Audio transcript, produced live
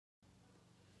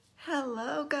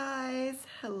Hello guys,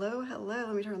 hello.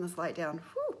 Let me turn this light down.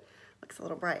 Whew, looks a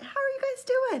little bright. How are you guys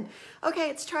doing? Okay,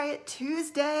 it's Try It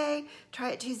Tuesday,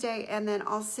 and then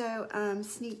also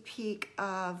sneak peek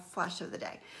of flash of the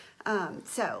day.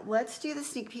 So let's do the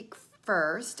sneak peek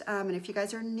first. And if you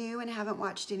guys are new and haven't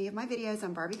watched any of my videos,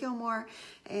 I'm Barbie Gilmore,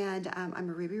 and I'm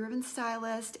a Ruby Ribbon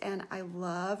stylist, and I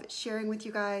love sharing with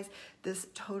you guys this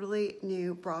totally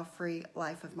new bra-free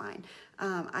life of mine.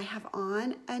 I have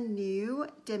on a new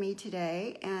demi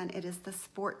today, and it is the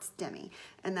sports demi,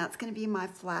 and that's going to be my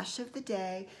flash of the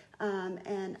day. Oh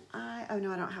no, I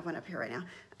don't have one up here right now.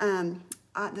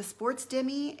 The sports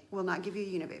demi will not give you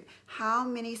a uniboob. How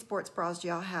many sports bras do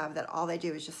y'all have that all they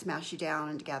do is just smash you down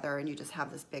and together and you just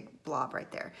have this big blob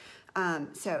right there?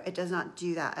 So it does not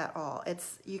do that at all.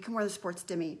 You can wear the sports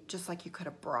demi just like you could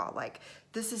a bra. Like,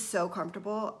 this is so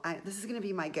comfortable. This is gonna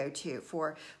be my go-to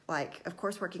for, like, of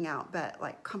course working out, but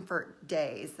like comfort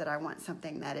days that I want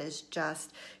something that is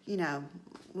just, you know,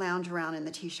 lounge around in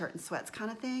the t-shirt and sweats kind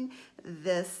of thing.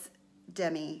 This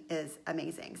demi is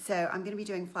amazing. So I'm going to be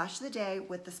doing flash of the day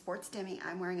with the sports demi.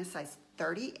 I'm wearing a size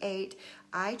 38.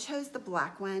 I chose the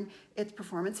black one. It's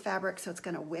performance fabric, so it's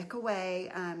going to wick away.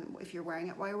 If you're wearing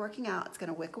it while you're working out, it's going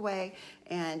to wick away,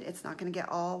 and it's not going to get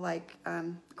all like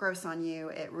gross on you.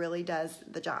 It really does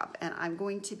the job, and I'm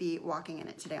going to be walking in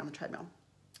it today on the treadmill.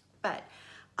 But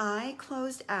I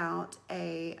closed out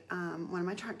one of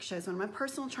my trunk shows, one of my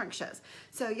personal trunk shows.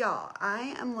 So y'all,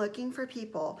 I am looking for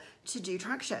people to do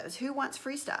trunk shows. Who wants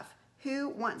free stuff? Who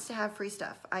wants to have free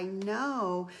stuff? I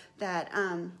know that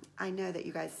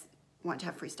you guys want to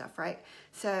have free stuff, right?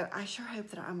 So I sure hope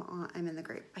that I'm in the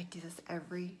group. I do this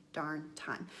every darn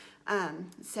time.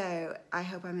 So I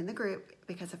hope I'm in the group,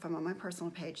 because if I'm on my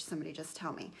personal page, somebody just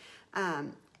tell me.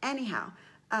 Anyhow.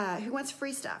 Who wants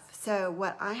free stuff? So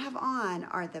what I have on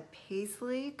are the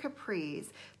Paisley capris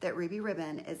that Ruby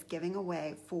Ribbon is giving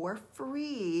away for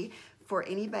free for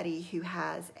anybody who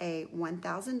has a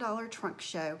 $1,000 trunk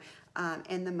show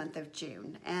in the month of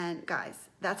June. And guys,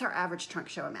 that's our average trunk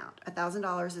show amount.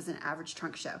 $1,000 is an average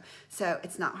trunk show, so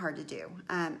it's not hard to do.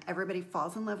 Everybody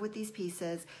falls in love with these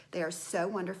pieces. They are so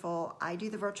wonderful. I do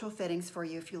the virtual fittings for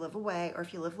you if you live away, or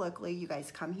if you live locally. You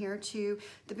guys come here to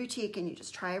the boutique and you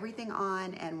just try everything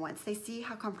on, and once they see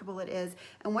how comfortable it is,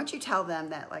 and once you tell them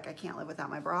that, like, I can't live without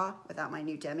my bra, without my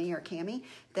new demi or cami,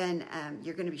 then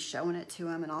you're going to be showing it to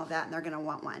them and all of that, and they're going to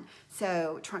want one.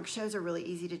 So trunk shows are really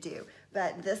easy to do.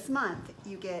 But this month,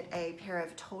 you get a pair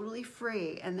of totally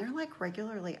free, and they're like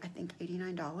regularly, I think,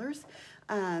 $89,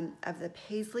 of the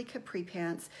Paisley capri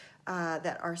pants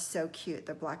that are so cute.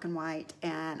 They're black and white,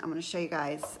 and I'm going to show you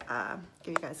guys,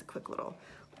 give you guys a quick little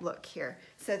look here.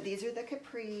 So these are the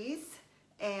capris,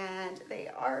 and they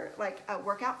are like a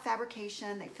workout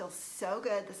fabrication. They feel so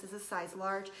good. This is a size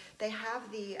large. They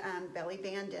have the belly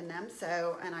band in them,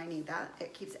 so, and I need that.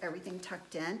 It keeps everything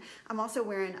tucked in. I'm also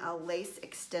wearing a lace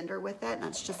extender with it, and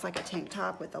that's just like a tank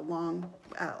top with a long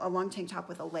tank top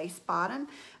with a lace bottom.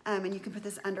 And you can put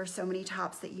this under so many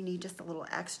tops that you need just a little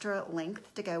extra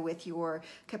length to go with your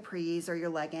capris or your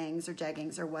leggings or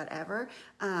jeggings or whatever.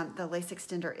 The lace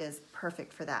extender is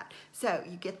perfect for that. So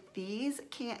you get these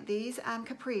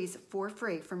capris for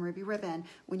free from Ruby Ribbon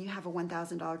when you have a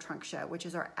 $1,000 trunk show, which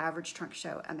is our average trunk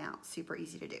show amount. Super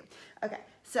easy to do. Okay,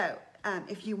 so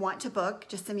if you want to book,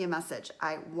 just send me a message.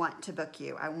 I want to book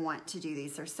you. I want to do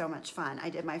these. They're so much fun. I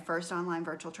did my first online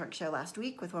virtual trunk show last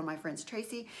week with one of my friends,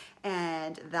 Tracy,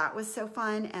 and that was so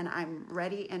fun, and I'm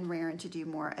ready and raring to do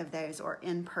more of those, or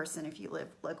in person if you live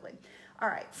locally. All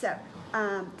right, so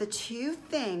the two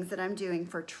things that I'm doing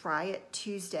for Try It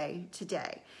Tuesday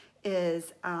today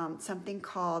is something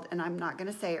called, and I'm not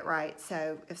going to say it right,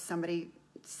 so if somebody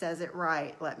says it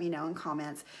right, let me know in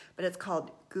comments, but it's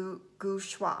called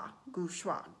gouchois,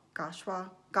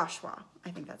 I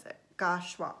think that's it,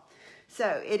 gouchois.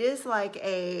 So it is like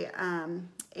a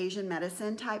Asian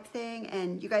medicine type thing,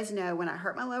 and you guys know when I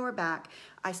hurt my lower back,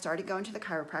 I started going to the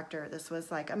chiropractor. This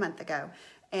was like a month ago,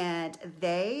 and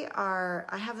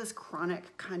I have this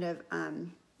chronic kind of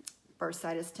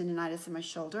bursitis tendonitis in my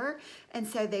shoulder, and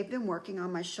so they've been working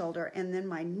on my shoulder and then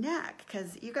my neck,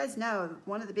 because you guys know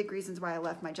one of the big reasons why I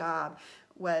left my job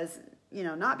was, you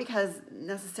know, not because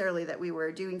necessarily that we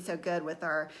were doing so good with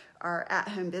our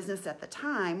at-home business at the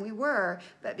time, we were,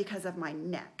 but because of my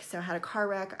neck. So I had a car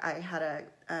wreck, I had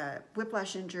a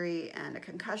whiplash injury and a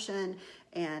concussion,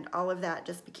 and all of that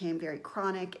just became very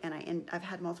chronic, and I've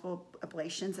had multiple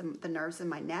ablations in the nerves in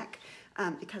my neck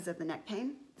because of the neck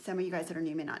pain. Some of you guys that are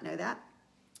new may not know that.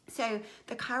 So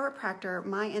the chiropractor,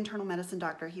 my internal medicine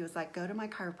doctor, he was like, go to my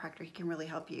chiropractor, he can really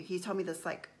help you. He told me this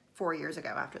like 4 years ago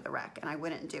after the wreck, and I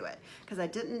wouldn't do it because I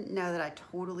didn't know that I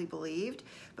totally believed.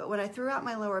 But when I threw out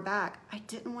my lower back, I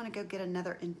didn't want to go get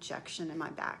another injection in my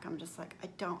back. I'm just like, I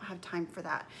don't have time for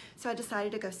that. So I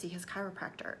decided to go see his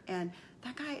chiropractor, and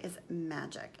that guy is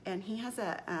magic. And he has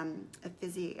a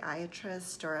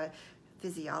physiatrist or a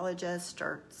physiologist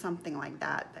or something like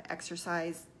that, the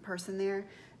exercise person there.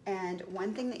 And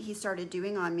one thing that he started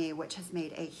doing on me, which has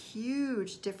made a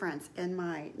huge difference in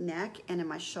my neck and in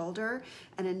my shoulder,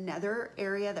 and another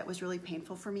area that was really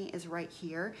painful for me is right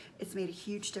here. It's made a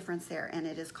huge difference there, and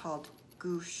it is called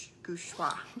gouache. I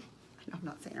know I'm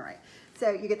not saying it right. So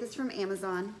you get this from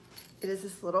Amazon. It is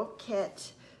this little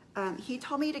kit. He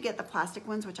told me to get the plastic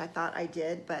ones, which I thought I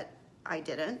did, but I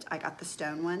didn't. I got the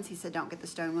stone ones. He said don't get the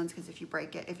stone ones because if you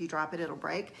break it, if you drop it, it'll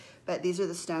break. But these are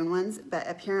the stone ones. But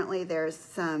apparently there's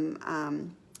some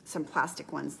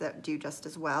plastic ones that do just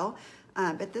as well.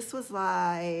 But this was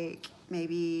like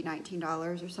maybe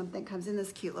 $19 or something. Comes in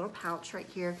this cute little pouch right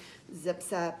here.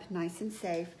 Zips up, nice and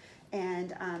safe.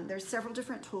 And there's several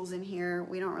different tools in here.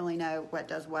 We don't really know what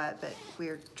does what, but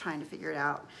we're trying to figure it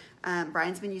out.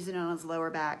 Brian's been using it on his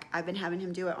lower back. I've been having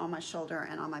him do it on my shoulder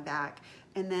and on my back.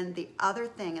 And then the other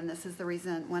thing, and this is the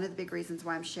reason, one of the big reasons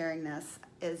why I'm sharing this,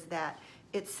 is that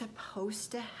it's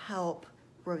supposed to help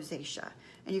rosacea.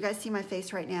 And you guys see my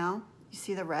face right now? You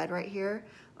see the red right here?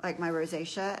 Like my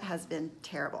rosacea has been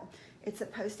terrible. It's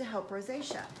supposed to help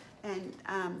rosacea. And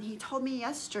he told me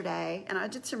yesterday, and I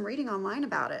did some reading online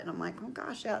about it, and I'm like, oh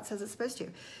gosh, yeah, it says it's supposed to.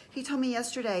 He told me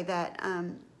yesterday that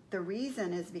the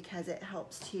reason is because it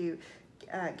helps to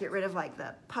get rid of like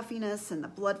the puffiness and the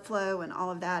blood flow and all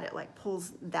of that. It like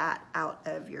pulls that out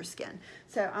of your skin.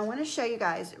 So I want to show you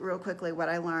guys real quickly what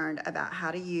I learned about how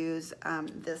to use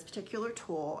this particular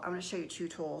tool. I'm going to show you two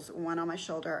tools, one on my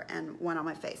shoulder and one on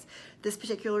my face. This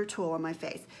particular tool on my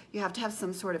face, you have to have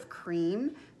some sort of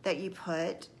cream that you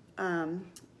put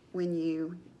when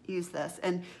you use this,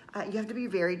 and you have to be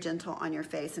very gentle on your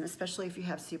face, and especially if you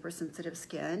have super sensitive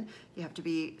skin, you have to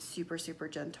be super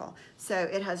gentle. So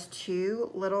it has two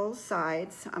little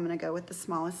sides. I'm going to go with the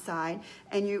smallest side,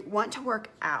 and you want to work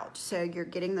out, so you're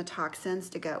getting the toxins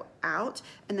to go out.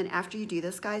 And then after you do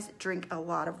this, guys, drink a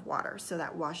lot of water so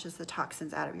that washes the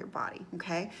toxins out of your body.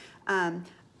 Okay,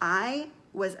 I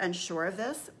was unsure of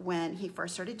this when he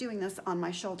first started doing this on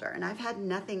my shoulder, and I've had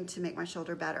nothing to make my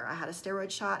shoulder better. I had a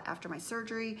steroid shot after my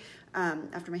surgery,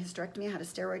 after my hysterectomy. I had a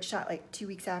steroid shot like 2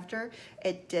 weeks after.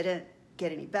 It didn't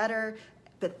get any better,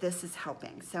 but this is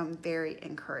helping, so I'm very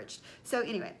encouraged. So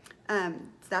anyway,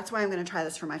 that's why I'm going to try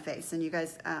this for my face, and you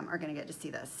guys are going to get to see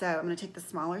this. So I'm going to take the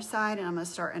smaller side, and I'm going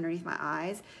to start underneath my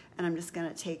eyes, and I'm just going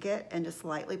to take it and just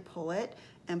lightly pull it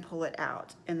and pull it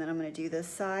out. And then I'm going to do this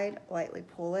side, lightly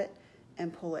pull it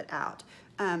and pull it out.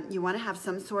 You want to have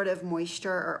some sort of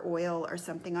moisture or oil or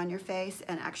something on your face,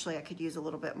 and actually I could use a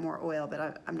little bit more oil,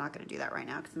 but I'm not going to do that right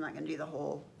now because I'm not going to do the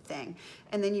whole thing.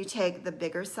 And then you take the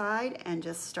bigger side and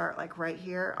just start like right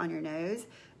here on your nose,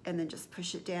 and then just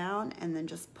push it down and then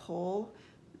just pull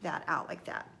that out like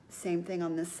that. Same thing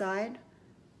on this side,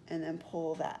 and then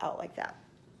pull that out like that.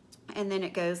 And then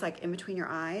it goes like in between your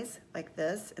eyes like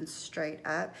this and straight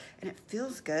up, and it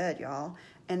feels good, y'all.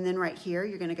 And then right here,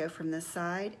 you're gonna go from this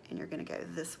side and you're gonna go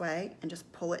this way and just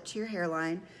pull it to your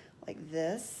hairline like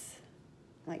this,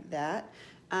 like that.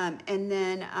 And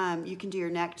then you can do your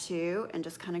neck too and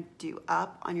just kind of do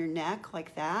up on your neck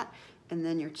like that. And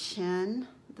then your chin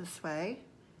this way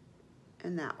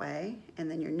and that way. And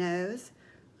then your nose,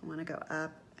 I wanna go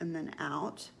up and then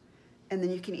out. And then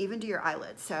you can even do your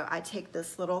eyelids. So I take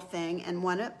this little thing, and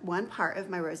one part of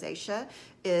my rosacea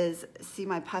is, see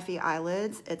my puffy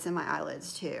eyelids? It's in my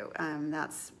eyelids too.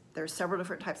 There's several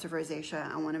different types of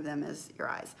rosacea, and one of them is your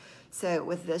eyes. So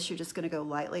with this, you're just gonna go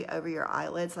lightly over your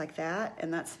eyelids like that,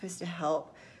 and that's supposed to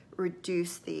help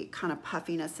reduce the kind of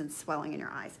puffiness and swelling in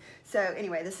your eyes. So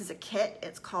anyway, this is a kit.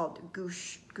 It's called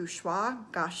gouache.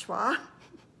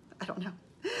 I don't know.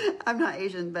 I'm not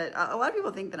Asian, but a lot of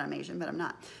people think that I'm Asian, but I'm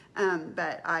not.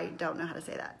 But I don't know how to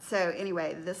say that. So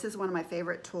anyway, this is one of my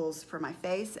favorite tools for my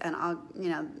face, and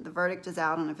the verdict is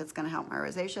out on if it's going to help my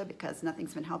rosacea because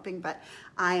nothing's been helping, but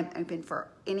I am open for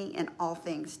any and all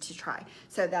things to try.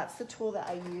 So that's the tool that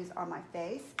I use on my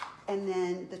face. And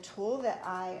then the tool that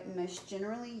I most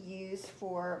generally use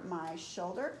for my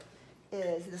shoulder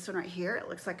is this one right here. It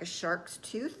looks like a shark's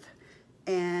tooth.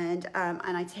 And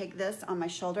I take this on my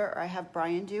shoulder, or I have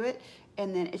Brian do it,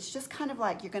 and then it's just kind of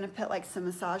like you're going to put like some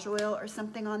massage oil or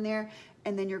something on there,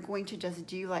 and then you're going to just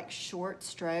do like short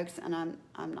strokes, and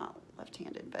I'm not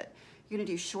left-handed, but you're going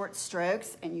to do short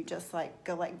strokes, and you just like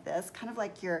go like this, kind of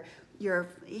like you're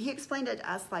he explained it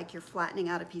to us like you're flattening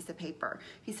out a piece of paper.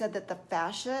 He said that the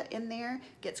fascia in there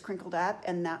gets crinkled up,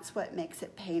 and that's what makes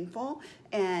it painful.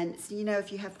 And so, you know,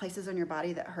 if you have places on your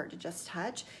body that hurt to just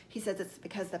touch, he says it's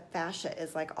because the fascia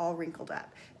is like all wrinkled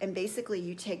up. And basically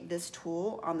you take this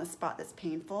tool on the spot that's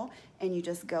painful and you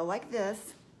just go like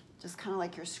this, just kind of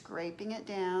like you're scraping it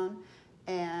down,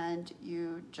 and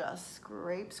you just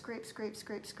scrape, scrape, scrape,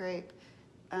 scrape, scrape,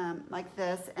 like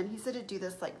this. And he said to do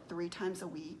this like 3 times a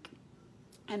week.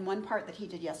 And one part that he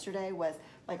did yesterday was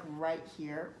like right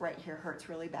here hurts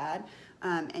really bad.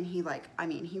 And he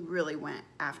he really went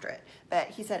after it. But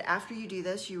he said after you do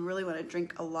this, you really want to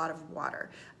drink a lot of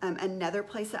water. Another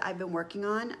place that I've been working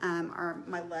on are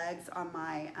my legs on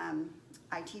my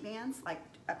IT bands, like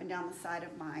up and down the side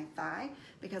of my thigh,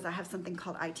 because I have something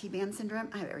called IT band syndrome.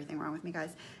 I have everything wrong with me, guys.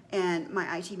 And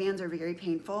my IT bands are very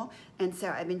painful. And so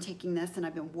I've been taking this and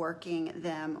I've been working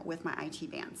them with my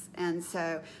IT bands. And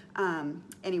so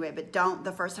anyway, but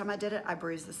the first time I did it, I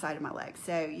bruised the side of my leg.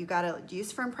 So you gotta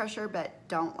use firm pressure, but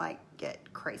don't like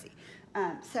get crazy.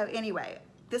 So anyway,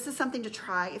 this is something to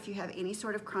try if you have any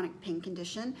sort of chronic pain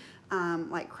condition,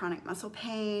 like chronic muscle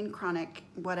pain, chronic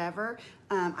whatever.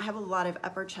 I have a lot of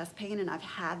upper chest pain, and I've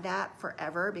had that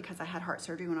forever because I had heart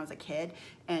surgery when I was a kid,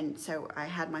 and so I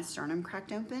had my sternum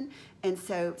cracked open. And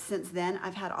so since then,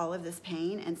 I've had all of this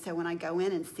pain, and so when I go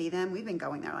in and see them, we've been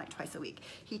going there like twice a week.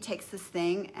 He takes this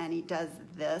thing and he does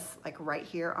this like right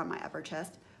here on my upper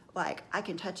chest. Like I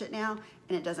can touch it now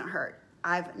and it doesn't hurt.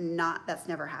 That's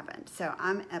never happened. So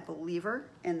I'm a believer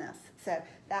in this. So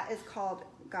that is called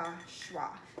Gua Sha,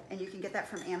 and you can get that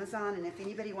from Amazon. And if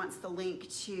anybody wants the link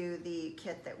to the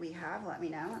kit that we have, let me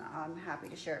know, and I'm happy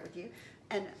to share it with you.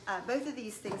 And both of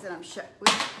these things that I'm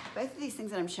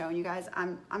showing you guys,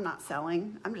 I'm not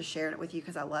selling. I'm just sharing it with you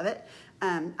because I love it.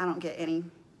 I don't get any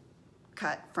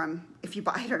cut from if you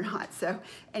buy it or not. So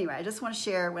anyway, I just want to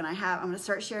share I'm going to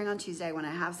start sharing on Tuesday when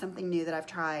I have something new that I've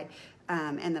tried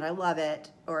and that I love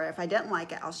it, or if I didn't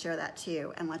like it, I'll share that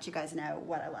too and let you guys know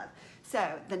what I love.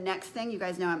 So the next thing, you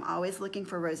guys know I'm always looking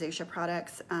for rosacea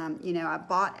products. You know, I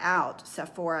bought out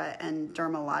Sephora and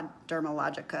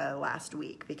Dermalogica last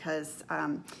week because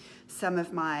some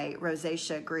of my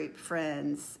rosacea group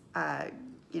friends,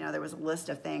 you know, there was a list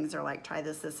of things. They're like, try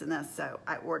this, this, and this. So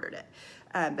I ordered it.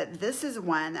 But this is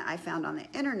one that I found on the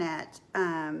internet,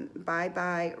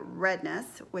 by Redness,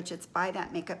 which it's by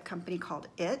that makeup company called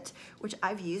It, which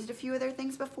I've used a few of their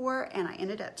things before, and I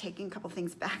ended up taking a couple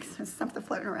things back. So something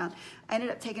floating around. I ended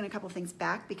up taking a couple things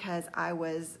back because I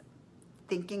was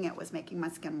thinking it was making my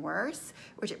skin worse,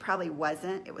 which it probably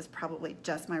wasn't. It was probably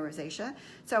just my rosacea.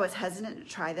 So I was hesitant to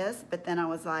try this, but then I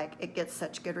was like, it gets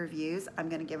such good reviews, I'm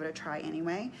gonna give it a try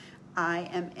anyway. I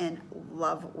am in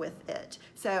love with it.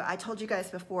 So I told you guys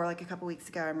before, like a couple weeks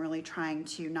ago, I'm really trying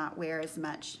to not wear as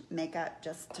much makeup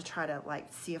just to try to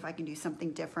like see if I can do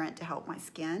something different to help my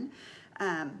skin.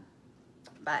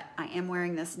 But I am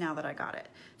wearing this now that I got it.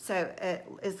 So it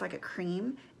is like a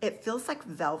cream. It feels like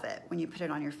velvet when you put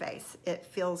it on your face. It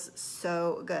feels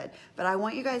so good. But I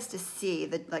want you guys to see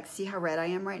see how red I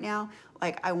am right now.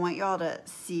 Like I want y'all to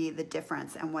see the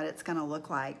difference and what it's gonna look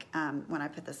like when I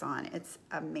put this on. It's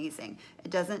amazing.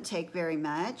 It doesn't take very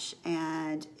much,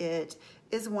 and it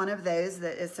is one of those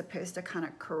that is supposed to kind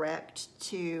of correct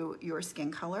to your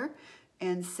skin color.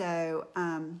 And so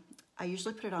I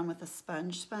usually put it on with a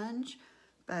sponge,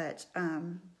 but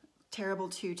Terrible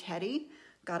 2 Teddy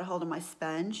got a hold of my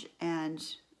sponge and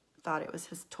thought it was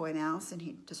his toy mouse, and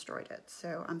he destroyed it.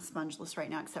 So I'm spongeless right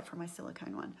now except for my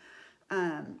silicone one.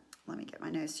 Let me get my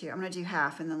nose to you. I'm gonna do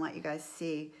half and then let you guys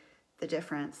see the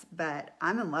difference, but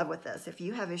I'm in love with this. If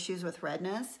you have issues with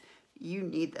redness, you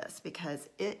need this because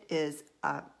it is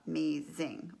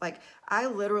amazing. Like I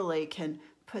literally can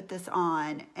put this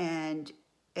on, and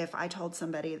if I told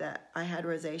somebody that I had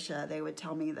rosacea, they would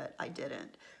tell me that I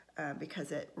didn't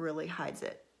because it really hides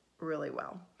it really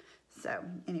well. So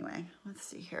anyway, let's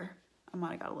see here. I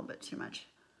might have got a little bit too much.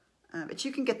 But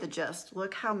you can get the gist.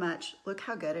 Look how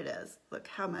good it is. Look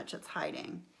how much it's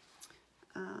hiding.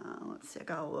 Let's see, I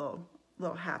got a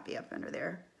little happy up under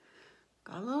there.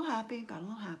 Got a little happy.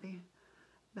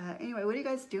 But anyway, what are you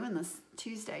guys doing this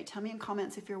Tuesday? Tell me in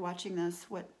comments if you're watching this.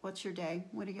 What's your day?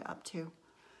 What are you up to?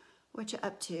 What you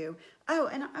up to? Oh,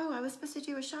 and I was supposed to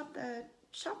do a shop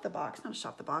the box, not a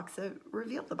shop the box, a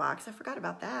reveal the box. I forgot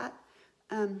about that.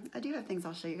 I do have things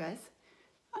I'll show you guys.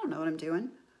 I don't know what I'm doing.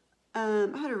 I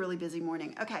had a really busy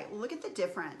morning. Okay, look at the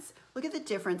difference. Look at the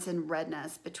difference in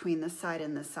redness between this side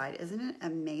and this side. Isn't it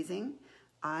amazing?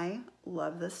 I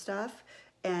love this stuff.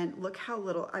 And look how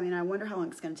little, I mean, I wonder how long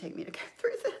it's gonna take me to go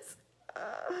through this.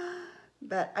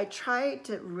 But I try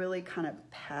to really kind of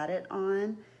pat it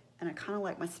on And I kind of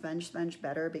like my sponge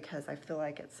better because I feel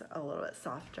like it's a little bit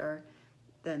softer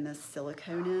than this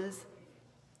silicone is.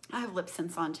 I have lip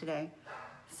sense on today,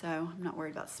 so I'm not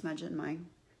worried about smudging my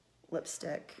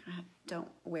lipstick. I don't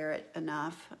wear it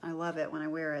enough. I love it when I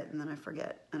wear it and then I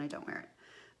forget and I don't wear it.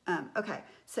 Okay,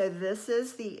 so this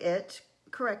is the It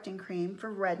Correcting Cream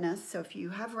for redness. So if you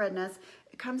have redness,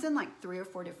 it comes in like 3 or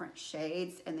 4 different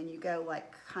shades, and then you go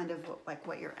like kind of like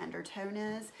what your undertone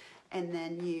is, and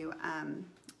then you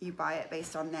buy it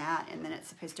based on that, and then it's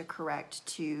supposed to correct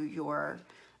to your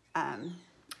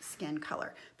skin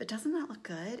color. But doesn't that look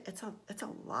good? It's a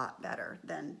lot better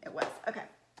than it was. Okay,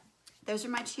 those are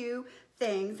my 2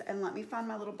 things, and let me find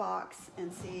my little box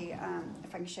and see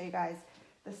if I can show you guys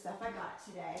the stuff I got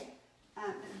today.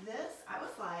 This, I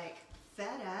was like,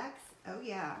 FedEx, oh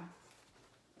yeah,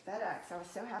 FedEx. I was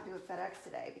so happy with FedEx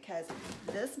today because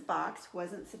this box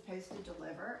wasn't supposed to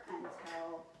deliver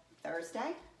until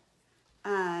Thursday.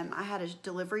 I had a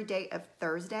delivery date of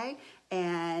Thursday,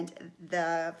 and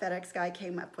the FedEx guy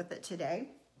came up with it today.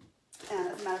 And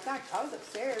as a matter of fact, I was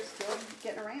upstairs still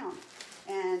getting around.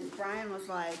 And Brian was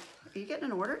like, are you getting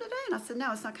an order today? And I said,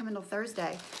 no, it's not coming till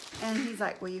Thursday. And he's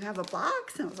like, well, you have a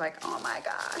box? And I was like, oh my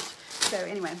gosh. So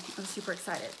anyway, I was super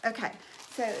excited. Okay,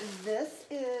 so this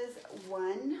is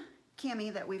one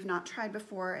cami that we've not tried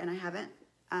before, and I haven't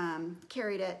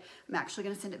carried it. I'm actually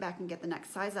going to send it back and get the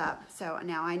next size up. So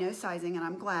now I know sizing, and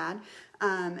I'm glad.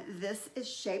 This is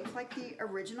shaped like the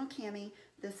original cami.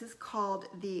 This is called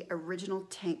the original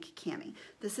tank cami.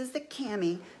 This is the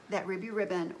cami that Ruby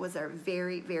Ribbon was our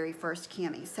very, very first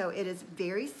cami. So it is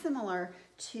very similar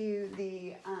to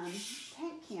the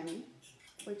tank cami,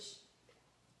 which,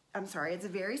 I'm sorry, it's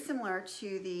very similar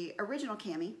to the original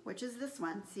cami, which is this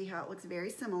one. See how it looks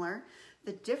very similar?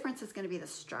 The difference is going to be the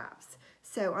straps.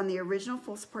 So on the original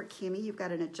full support cami, you've got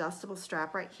an adjustable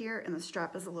strap right here, and the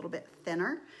strap is a little bit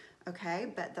thinner.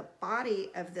 Okay, but the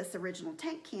body of this original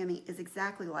tank cami is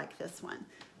exactly like this one.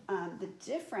 The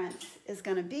difference is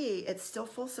going to be, it's still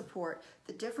full support.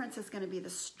 The difference is going to be the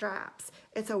straps.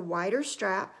 It's a wider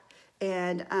strap,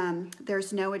 and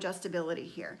there's no adjustability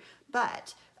here.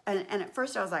 But, and at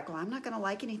first I was like, well, I'm not going to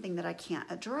like anything that I can't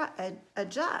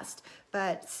adjust.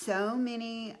 But so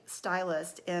many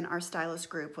stylists in our stylist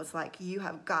group was like, you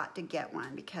have got to get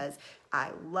one because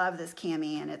I love this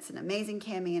cami, and it's an amazing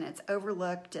cami, and it's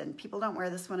overlooked, and people don't wear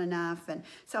this one enough. And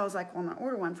so I was like, well, I'm gonna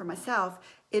order one for myself.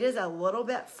 It is a little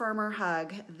bit firmer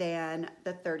hug than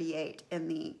the 38 in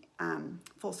the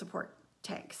full support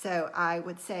tank. So I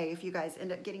would say if you guys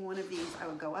end up getting one of these, I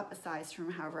would go up a size from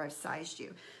however I've sized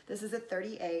you. This is a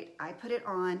 38. I put it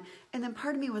on, and then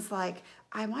part of me was like,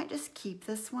 I might just keep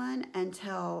this one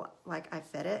until like I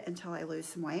fit it, until I lose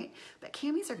some weight. But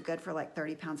camis are good for like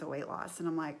 30 pounds of weight loss. And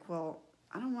I'm like, well,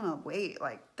 I don't want to wait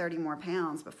like 30 more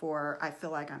pounds before I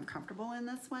feel like I'm comfortable in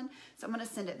this one. So I'm going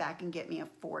to send it back and get me a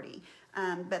 40.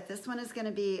 But this one is going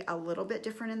to be a little bit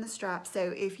different in the strap.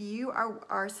 So if you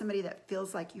are somebody that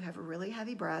feels like you have a really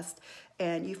heavy breast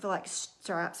and you feel like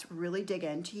straps really dig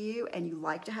into you and you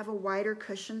like to have a wider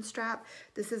cushion strap,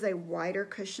 this is a wider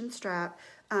cushion strap.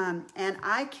 And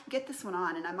I can get this one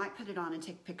on, and I might put it on and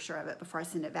take a picture of it before I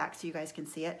send it back so you guys can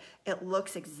see it. It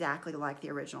looks exactly like the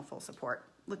original full support.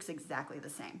 Looks exactly the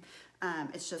same.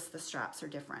 It's just the straps are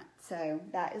different. So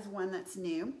that is one that's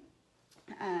new.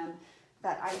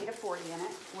 But I need a 40 in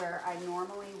it, where I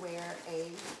normally wear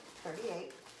a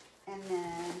 38. And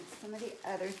then some of the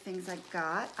other things I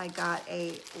got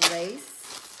a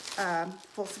lace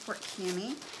full support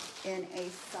cami in a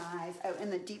size, oh,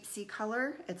 in the deep sea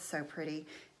color. It's so pretty.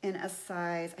 In a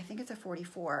size, I think it's a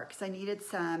 44, because I needed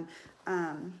some,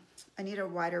 I need a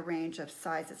wider range of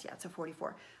sizes. Yeah, it's a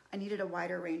 44. I needed a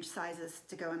wider range sizes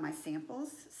to go in my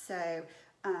samples. So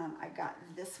I got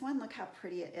this one. Look how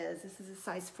pretty it is. This is a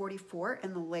size 44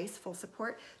 in the lace full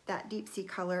support. That deep sea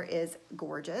color is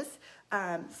gorgeous.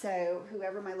 So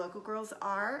whoever my local girls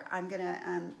are, I'm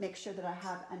gonna make sure that I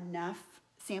have enough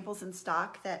samples in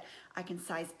stock that I can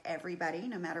size everybody,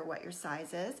 no matter what your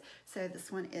size is. So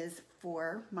this one is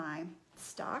for my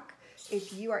stock.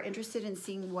 If you are interested in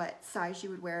seeing what size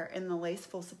you would wear in the lace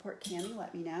full support cami,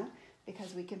 let me know,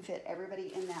 because we can fit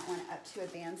everybody in that one up to a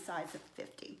band size of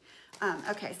 50.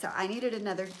 Okay, so I needed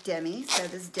another demi, so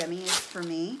this demi is for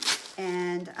me,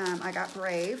 and I got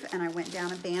brave, and I went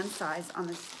down a band size on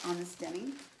this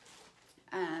demi,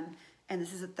 and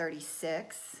this is a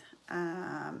 36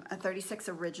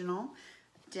 original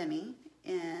demi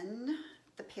in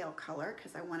the pale color,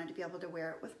 because I wanted to be able to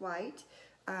wear it with white.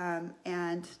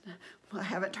 And well, I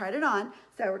haven't tried it on,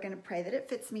 so we're going to pray that it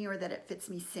fits me, or that it fits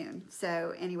me soon.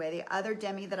 So anyway, the other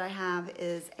demi that I have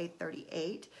is a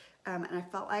 38. and I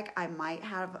felt like I might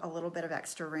have a little bit of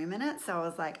extra room in it, so I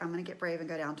was like, I'm gonna get brave and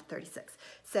go down to 36.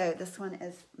 So this one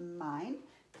is mine,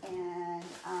 and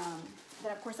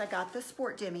then of course I got the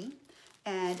Sport Demi,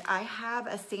 and I have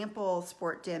a sample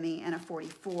Sport Demi in a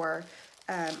 44.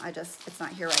 It's not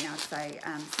here right now because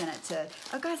I sent it to,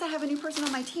 oh guys, I have a new person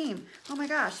on my team. Oh my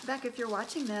gosh, Beck, if you're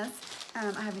watching this,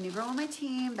 I have a new girl on my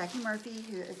team, Becky Murphy,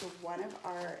 who is one of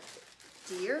our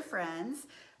dear friends.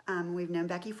 We've known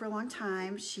Becky for a long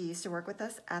time. She used to work with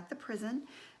us at the prison.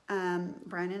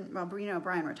 Brian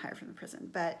retired from the prison,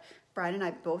 but Brian and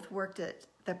I both worked at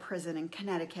the prison in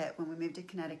Connecticut. When we moved to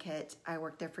Connecticut, I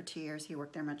worked there for 2 years. He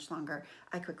worked there much longer.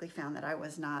 I quickly found that I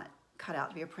was not cut out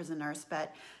to be a prison nurse,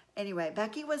 but anyway,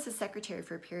 Becky was the secretary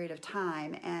for a period of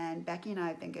time, and Becky and I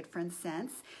have been good friends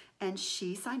since, and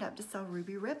she signed up to sell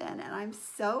Ruby Ribbon, and I'm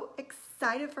so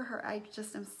excited for her. I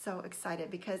just am so excited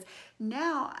because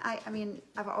now, I mean,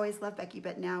 I've always loved Becky,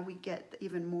 but now we get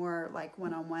even more like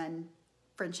one-on-one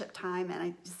friendship time, and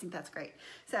I just think that's great.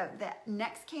 So the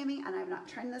next cami, and I've not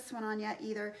tried this one on yet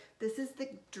either, this is the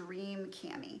Dream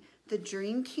Cami. The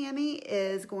Dream Cami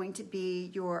is going to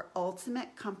be your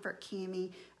ultimate comfort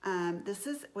cami. This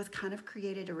was kind of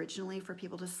created originally for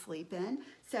people to sleep in.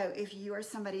 So if you are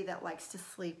somebody that likes to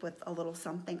sleep with a little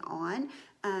something on,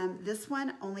 this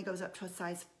one only goes up to a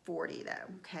size 40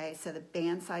 though, okay? So the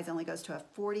band size only goes to a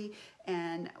 40,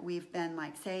 and we've been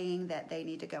like saying that they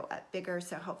need to go up bigger,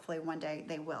 so hopefully one day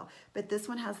they will. But this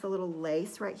one has the little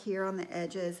lace right here on the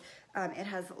edges. It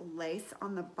has lace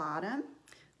on the bottom.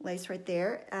 Lace right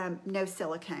there, no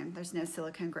silicone. There's no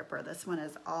silicone gripper. This one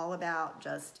is all about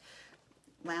just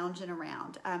lounging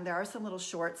around. There are some little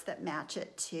shorts that match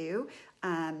it too.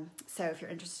 So if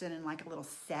you're interested in like a little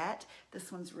set,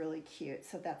 this one's really cute.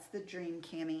 So that's the Dream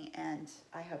Cami, and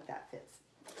I hope that fits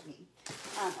me.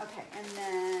 Okay, and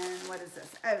then what is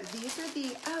this? These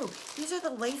are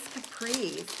the lace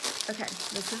capris. Okay,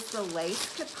 this is the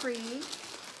lace capri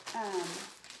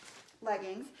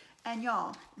leggings. And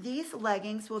y'all, these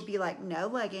leggings will be like no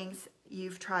leggings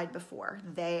you've tried before.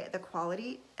 The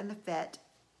quality and the fit,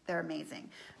 they're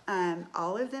amazing.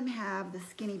 All of them have the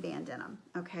skinny band in them,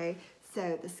 okay?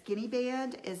 So the skinny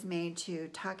band is made to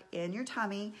tuck in your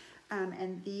tummy,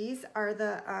 and these are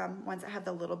the ones that have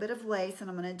the little bit of lace, and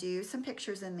I'm gonna do some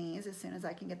pictures in these as soon as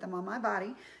I can get them on my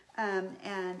body.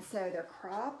 And so they're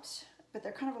cropped, but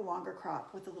they're kind of a longer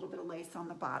crop with a little bit of lace on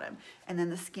the bottom, and then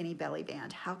the skinny belly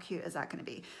band. How cute is that gonna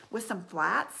be? With some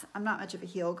flats. I'm not much of a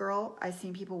heel girl. I've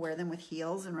seen people wear them with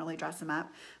heels and really dress them up,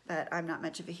 but I'm not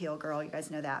much of a heel girl, you guys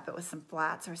know that. But with some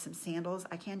flats or some sandals,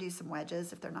 I can do some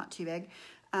wedges if they're not too big.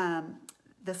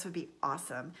 This would be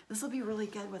awesome. This will be really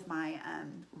good with my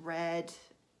red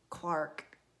Clark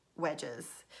wedges.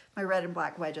 My red and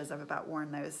black wedges, I've about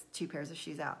worn those 2 pairs of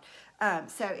shoes out.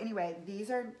 So anyway, these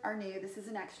are new. This is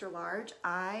an extra large.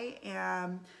 I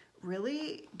am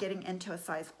really getting into a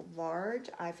size large.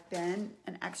 I've been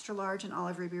an extra large in all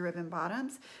of Ruby Ribbon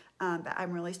bottoms, but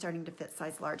I'm really starting to fit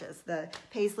size larges. The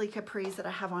Paisley capris that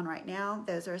I have on right now,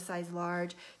 those are a size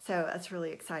large. So that's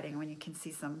really exciting when you can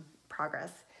see some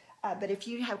progress. But if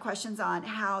you have questions on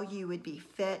how you would be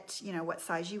fit, you know, what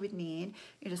size you would need,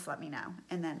 you just let me know,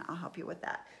 and then I'll help you with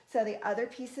that. So the other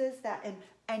pieces that,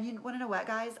 and you want to know what,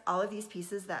 guys? All of these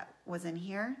pieces that was in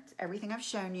here, everything I've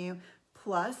shown you,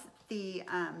 plus the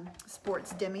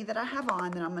sports demi that I have on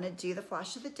that I'm going to do the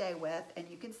flash of the day with, and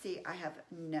you can see I have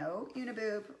no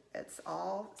uniboob. It's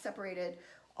all separated,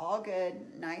 all good,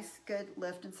 nice, good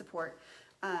lift and support.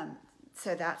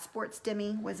 So that sports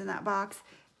demi was in that box.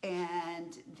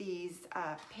 And these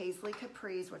Paisley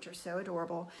capris, which are so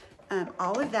adorable.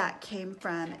 All of that came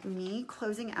from me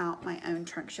closing out my own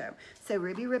trunk show. So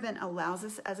Ruby Ribbon allows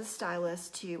us as a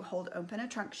stylist to hold open a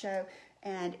trunk show,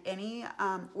 and any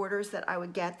orders that I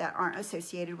would get that aren't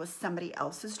associated with somebody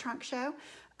else's trunk show,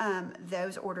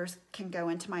 those orders can go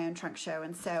into my own trunk show.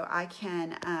 And so I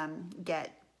can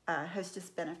get hostess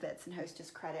benefits and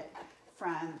hostess credit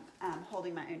from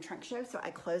holding my own trunk show. So I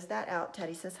closed that out.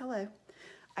 Teddy says hello.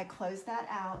 I closed that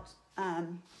out,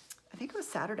 I think it was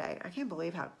Saturday. I can't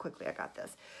believe how quickly I got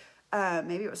this.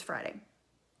 Maybe it was Friday.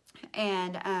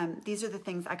 And these are the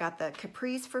things. I got the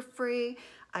capris for free.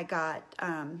 I got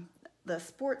the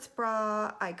sports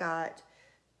bra. I got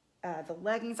the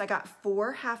leggings. I got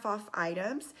 4 half-off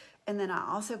items. And then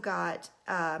I also got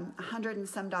 $100 and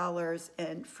some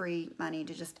in free money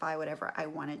to just buy whatever I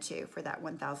wanted to for that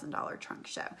 $1,000 trunk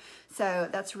show. So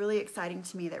that's really exciting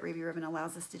to me that Ruby Ribbon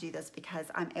allows us to do this, because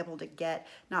I'm able to get,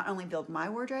 not only build my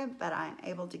wardrobe, but I'm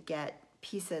able to get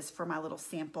pieces for my little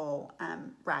sample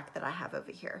rack that I have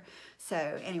over here.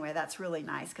 So anyway, that's really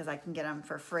nice because I can get them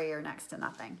for free or next to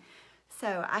nothing.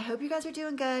 So I hope you guys are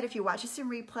doing good. If you watch this in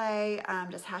replay,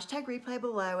 just hashtag replay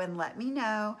below and let me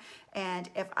know. And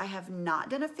if I have not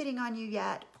done a fitting on you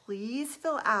yet, please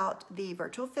fill out the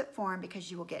virtual fit form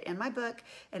because you will get in my book,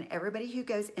 and everybody who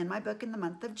goes in my book in the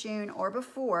month of June or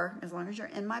before, as long as you're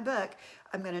in my book,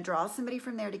 I'm going to draw somebody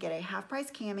from there to get a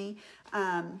half-price cami,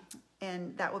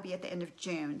 and that will be at the end of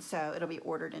June, so it'll be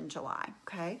ordered in July,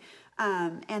 okay?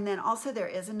 And then also there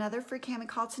is another free cami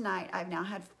call tonight. I've now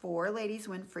had 4 ladies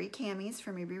win free camis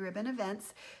from Ruby Ribbon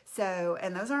events. So,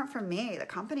 and those aren't from me. The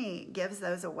company gives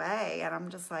those away, and I'm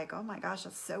just like, oh my gosh,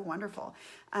 that's so wonderful.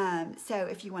 So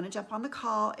if you want to jump on the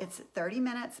call, it's 30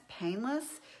 minutes, painless.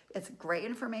 It's great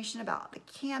information about the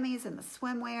camis and the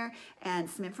swimwear and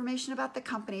some information about the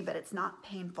company, but it's not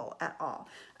painful at all.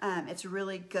 It's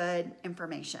really good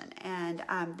information. And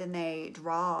then they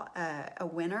draw a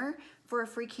winner for a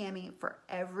free cami for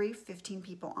every 15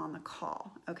 people on the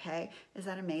call, okay? Is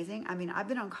that amazing? I mean, I've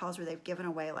been on calls where they've given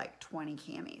away like 20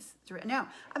 camis. No,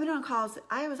 I've been on calls,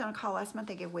 I was on a call last month,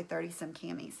 they gave away 30-some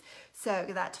camis. So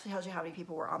that tells you how many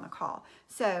people were on the call.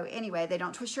 So anyway, they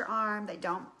don't twist your arm, they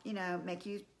don't, you know, make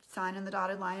you sign in the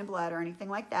dotted line in blood or anything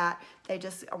like that. They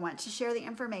just want to share the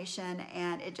information,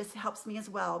 and it just helps me as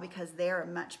well because they're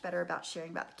much better about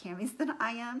sharing about the camis than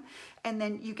I am. And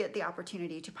then you get the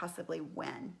opportunity to possibly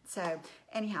win. So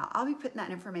anyhow, I'll be putting that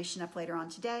information up later on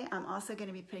today. I'm also going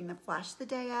to be putting the flash of the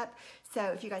day up. So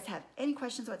if you guys have any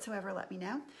questions whatsoever, let me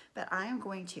know. But I am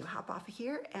going to hop off of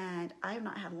here, and I have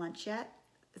not had lunch yet.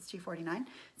 It's 2:49,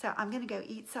 so I'm gonna go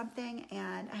eat something,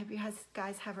 and I hope you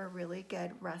guys have a really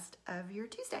good rest of your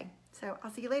Tuesday. So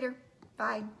I'll see you later.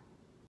 Bye.